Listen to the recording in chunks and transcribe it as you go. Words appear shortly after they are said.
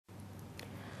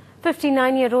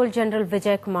59-year-old General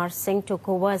Vijay Kumar Singh took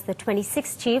over as the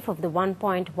 26th chief of the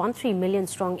 1.13 million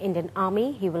strong Indian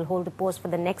Army. He will hold the post for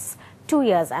the next 2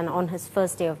 years, and on his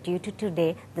first day of duty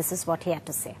today, this is what he had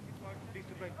to say.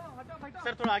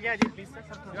 Sir, थोड़ा आगे आइए, please, sir.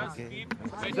 Okay.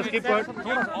 Just keep quiet.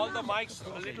 All the mics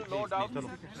a little low down.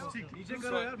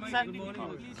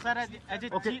 Sir, as a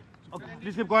chief. Okay.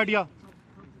 Please keep quiet, yeah.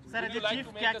 Sir, as a chief,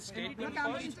 make a statement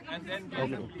first, and then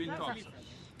we'll talk.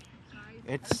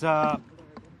 It's a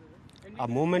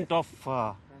moment of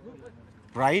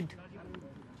pride,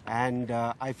 and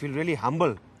I feel really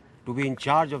humble to be in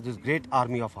charge of this great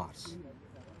army of ours.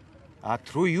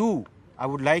 Through you, I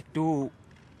would like to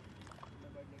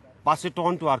pass it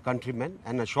on to our countrymen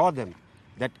and assure them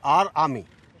that our army,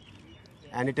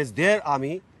 and it is their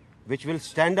army, which will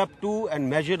stand up to and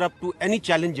measure up to any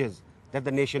challenges that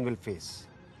the nation will face.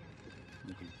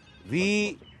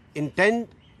 We intend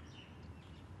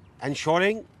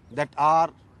ensuring that our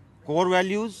core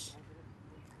values,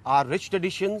 our rich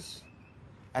traditions,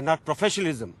 and our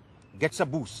professionalism gets a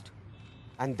boost.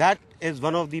 And that is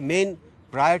one of the main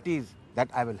priorities that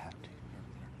I will have.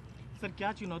 Sir,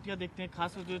 क्या चुनौतियां देखते हैं,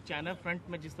 खासकर जो China front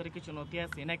में जिस तरह की चुनौतियां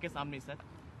सेना के सामने, सर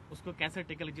उसको कैसे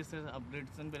टेकल, जिससे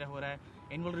अपग्रेडेशन भी हो रहा है,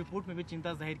 एनुअल रिपोर्ट में भी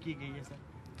चिंता जाहिर की गई है? सर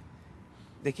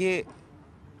देखिए,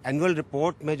 एनुअल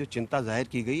रिपोर्ट में जो चिंता जाहिर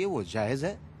की गई है वो जायज़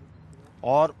है,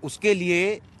 और उसके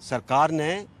लिए सरकार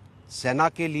ने सेना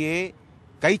के लिए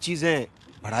कई चीज़ें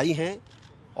बढ़ाई हैं,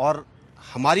 और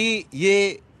हमारा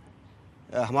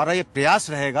ये प्रयास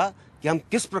रहेगा कि हम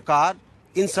किस प्रकार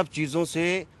इन सब चीज़ों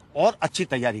से और अच्छी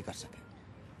तैयारी कर सकें।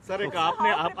 सर, एक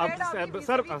आपने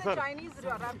sir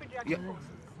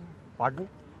Pardon?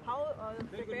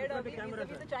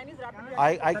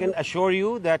 I can assure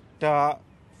you that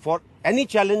for any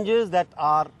challenges that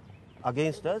are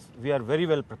against us, we are very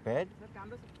well prepared.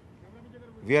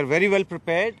 We are very well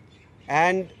prepared,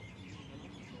 and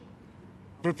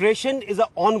preparation is an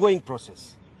ongoing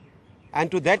process. And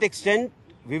to that extent,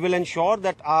 we will ensure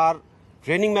that our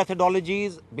training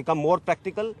methodologies become more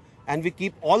practical and we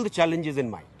keep all the challenges in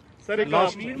mind. Sir, एक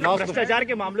भ्रष्टाचार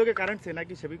के मामलों के कारण सेना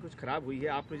की छवि कुछ खराब हुई है।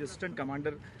 आपने जो असिस्टेंट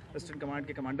कमांड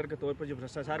के कमांडर के तौर पर जो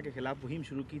भ्रष्टाचार के खिलाफ मुहिम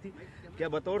शुरू की थी, क्या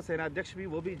बतौर सेनाध्यक्ष भी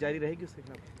वो भी जारी रहेगी उसके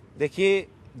खिलाफ? देखिए,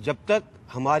 जब तक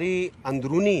हमारी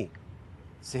अंदरूनी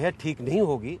सेहत ठीक नहीं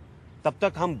होगी, तब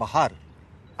तक हम बाहर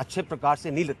अच्छे प्रकार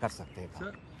से नहीं कर सकते हैं।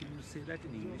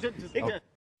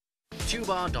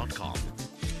 Tuba.com